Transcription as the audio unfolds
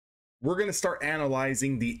We're going to start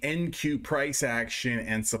analyzing the NQ price action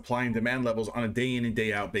and supply and demand levels on a day in and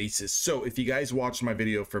day out basis. So if you guys watched my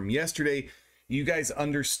video from yesterday, you guys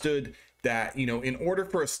understood that, in order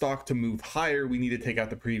for a stock to move higher, we need to take out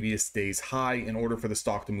the previous day's high. In order for the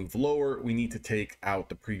stock to move lower, we need to take out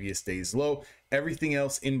the previous day's low. Everything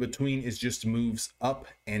else in between is just moves up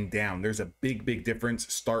and down. There's a big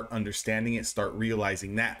difference. Start understanding it, start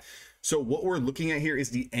realizing that. So what we're looking at here is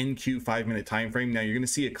the NQ 5-minute time frame. Now you're going to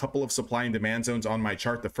see a couple of supply and demand zones on my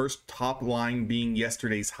chart. The first top line being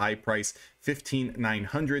yesterday's high price,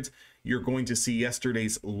 15,900s. You're going to see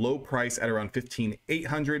yesterday's low price at around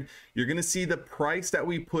 15,800. You're going to see the price that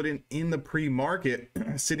we put in the pre-market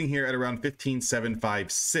sitting here at around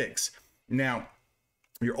 15,756. Now,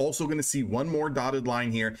 you're also going to see one more dotted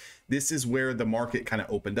line here. This is where the market kind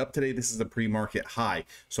of opened up today. This is the pre-market high.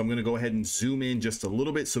 So I'm going to go ahead and zoom in just a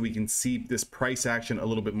little bit so we can see this price action a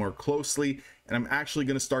little bit more closely. And I'm actually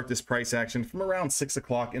going to start this price action from around 6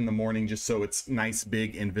 o'clock in the morning, just so it's nice,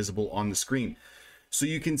 big, and visible on the screen. So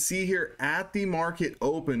you can see here at the market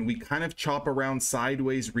open, we kind of chop around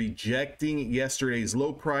sideways, rejecting yesterday's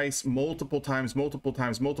low price multiple times.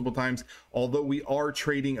 Although we are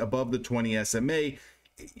trading above the 20 SMA,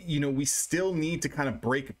 we still need to kind of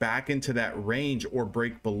break back into that range or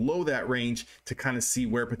break below that range to kind of see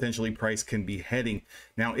where potentially price can be heading.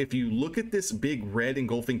 Now, if you look at this big red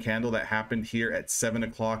engulfing candle that happened here at 7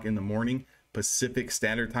 o'clock in the morning, Pacific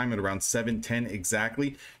Standard Time, at around 7:10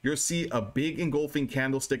 exactly, you'll see a big engulfing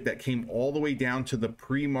candlestick that came all the way down to the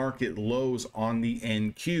pre-market lows on the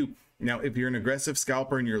NQ. Now, if you're an aggressive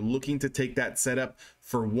scalper and you're looking to take that setup,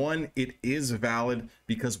 for one, it is valid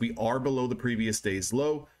because we are below the previous day's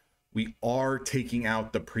low. We are taking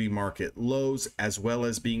out the pre-market lows as well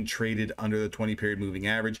as being traded under the 20-period moving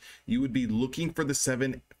average. You would be looking for the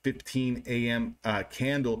 7:15 a.m.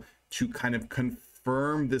 Candle to kind of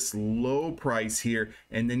confirm this low price here,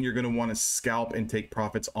 and then you're going to want to scalp and take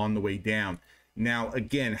profits on the way down. Now,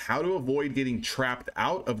 again, how to avoid getting trapped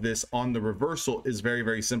out of this on the reversal is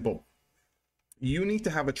very simple. You need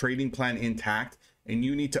to have a trading plan intact, and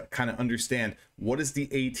you need to kind of understand what is the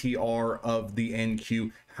ATR of the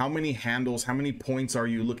NQ, how many handles, how many points are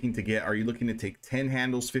you looking to get? Are you looking to take 10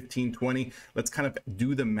 handles, 15, 20? Let's kind of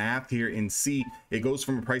do the math here and see. It goes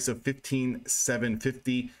from a price of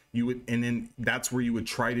 15,750. And then that's where you would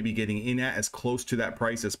try to be getting in at, as close to that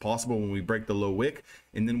price as possible when we break the low wick.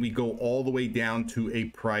 And then we go all the way down to a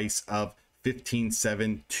price of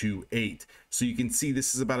 15,728. So you can see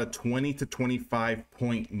this is about a 20 to 25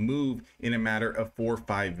 point move in a matter of 4 or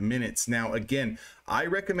 5 minutes. Now, again, I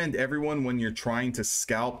recommend everyone, when you're trying to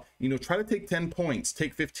scalp, try to take 10 points,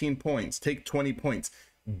 take 15 points, take 20 points.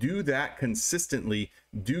 Do that consistently,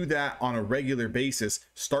 do that on a regular basis.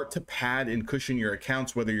 Start to pad and cushion your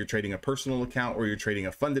accounts, whether you're trading a personal account or you're trading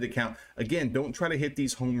a funded account. Again, don't try to hit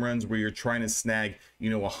these home runs where you're trying to snag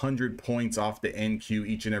 100 points off the NQ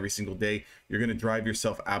each and every single day. You're going to drive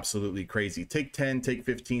yourself absolutely crazy. Take 10, take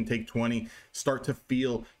 15, take 20. Start to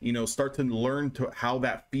feel, start to learn to how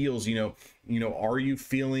that feels. Are you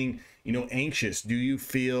feeling anxious? Do you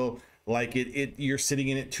feel like you're sitting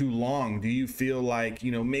in it too long? Do you feel like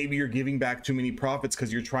maybe you're giving back too many profits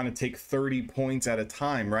because you're trying to take 30 points at a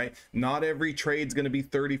time, right? Not every trade's going to be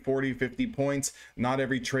 30, 40, 50 points. Not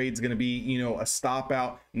every trade's going to be a stop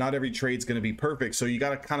out. Not every trade's going to be perfect. So you got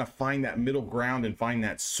to kind of find that middle ground and find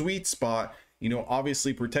that sweet spot,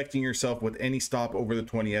 obviously protecting yourself with any stop over the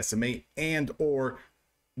 20 SMA and or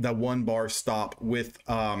the 1 bar stop with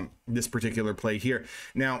this particular play here.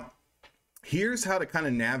 Now, here's how to kind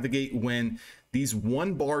of navigate when these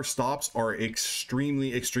 1 bar stops are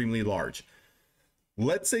extremely large.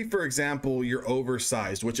 Let's say, for example, you're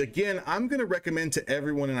oversized, which again, I'm going to recommend to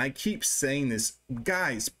everyone. And I keep saying this,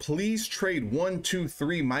 guys, please trade 1, 2,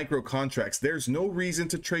 3 micro contracts. There's no reason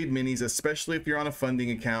to trade minis, especially if you're on a funding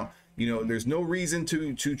account. There's no reason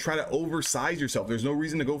to try to oversize yourself. There's no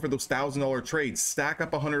reason to go for those $1,000 trades. Stack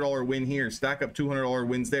up a $100 win here, stack up $200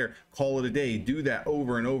 wins there, call it a day. Do that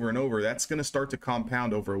over and over and over. That's going to start to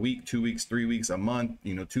compound over a week, 2 weeks, 3 weeks, a month,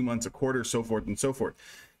 2 months, a quarter, so forth and so forth.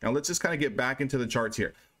 Now let's just kind of get back into the charts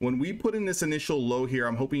here. When we put in this initial low here,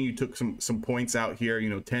 I'm hoping you took some points out here,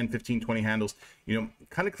 10, 15, 20 handles,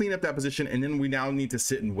 kind of clean up that position. And then we now need to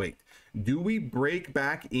sit and wait. Do we break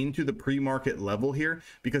back into the pre-market level here?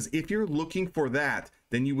 Because if you're looking for that,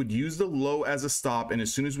 then you would use the low as a stop. And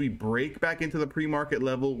as soon as we break back into the pre-market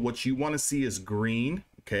level, what you want to see is green.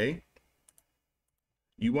 Okay.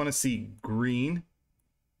 You want to see green,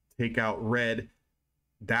 take out red.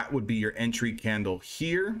 That would be your entry candle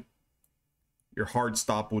here. Your hard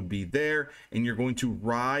stop would be there, and you're going to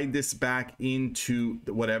ride this back into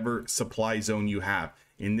whatever supply zone you have.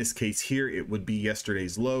 In this case here, it would be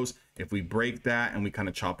yesterday's lows. If we break that and we kind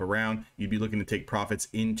of chop around, you'd be looking to take profits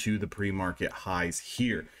into the pre-market highs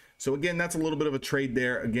here. So again, that's a little bit of a trade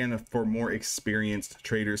there, again, for more experienced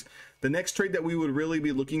traders. The next trade that we would really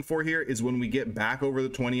be looking for here is when we get back over the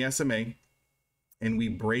 20 SMA and we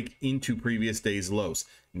break into previous day's lows.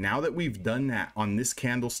 Now that we've done that on this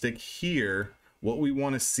candlestick here, what we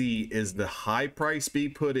want to see is the high price be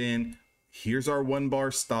put in. Here's our 1 bar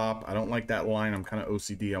stop. I don't like that line. I'm kind of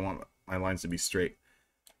OCD. I want my lines to be straight.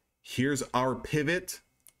 Here's our pivot.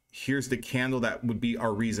 Here's the candle that would be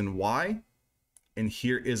our reason why. And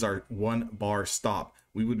here is our 1 bar stop.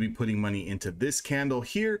 We would be putting money into this candle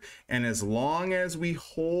here. And as long as we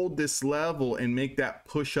hold this level and make that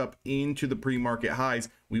push up into the pre-market highs,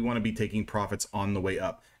 we want to be taking profits on the way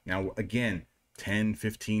up. Now, again, 10,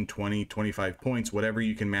 15, 20, 25 points, whatever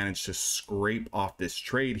you can manage to scrape off this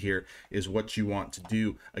trade here is what you want to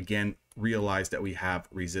do. Again, realize that we have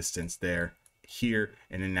resistance there, here,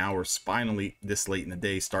 and then now we're finally this late in the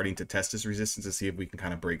day starting to test this resistance to see if we can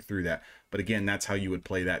kind of break through that. But again, that's how you would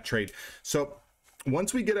play that trade. So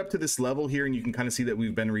once we get up to this level here and you can kind of see that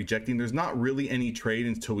we've been rejecting, there's not really any trade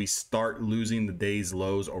until we start losing the day's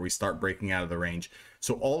lows or we start breaking out of the range.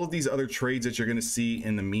 So all of these other trades that you're going to see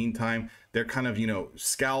in the meantime, they're kind of, you know,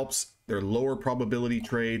 scalps, they're lower probability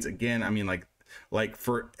trades. Again, I mean, like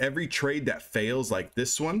for every trade that fails like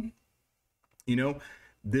this one, you know,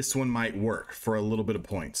 this one might work for a little bit of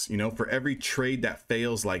points. You know, for every trade that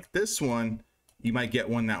fails like this one, you might get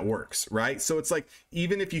one that works, right? So it's like,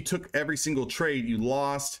 even if you took every single trade, you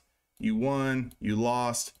lost, you won, you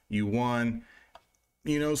lost, you won,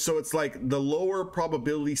 you know, so it's like the lower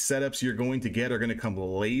probability setups you're going to get are going to come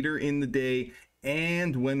later in the day.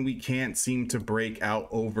 And when we can't seem to break out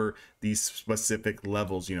over these specific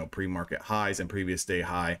levels, you know, pre-market highs and previous day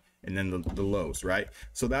high, and then the lows, right?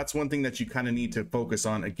 So that's one thing that you kind of need to focus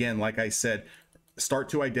on. Again, like I said, start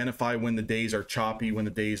to identify when the days are choppy, when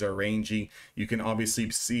the days are rangy. You can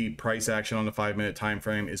obviously see price action on the 5-minute time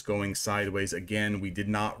frame is going sideways. Again, we did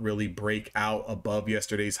not really break out above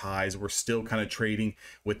yesterday's highs. We're still kind of trading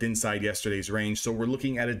with inside yesterday's range. So we're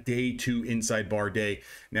looking at a day 2 inside bar day.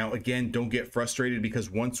 Now, again, don't get frustrated,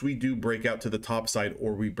 because once we do break out to the top side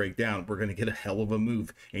or we break down, we're going to get a hell of a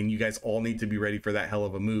move. And you guys all need to be ready for that hell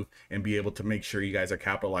of a move and be able to make sure you guys are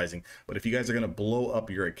capitalizing. But if you guys are going to blow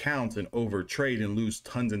up your account and over trade and lose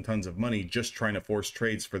tons and tons of money just trying to force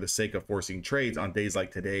trades for the sake of forcing trades on days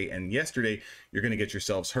like today and yesterday, you're going to get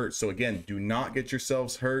yourselves hurt. So again, do not get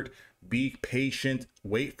yourselves hurt. Be patient,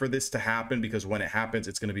 wait for this to happen, because when it happens,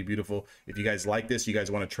 it's going to be beautiful. If you guys like this, you guys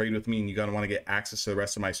want to trade with me, and you're going to want to get access to the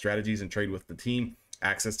rest of my strategies and trade with the team,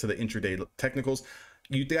 access to the intraday technicals.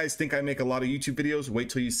 You guys think I make a lot of YouTube videos? Wait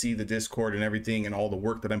till you see the Discord and everything and all the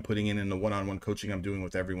work that I'm putting in the one-on-one coaching I'm doing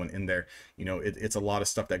with everyone in there. You know, it's a lot of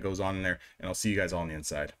stuff that goes on in there, and I'll see you guys all on the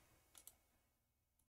inside.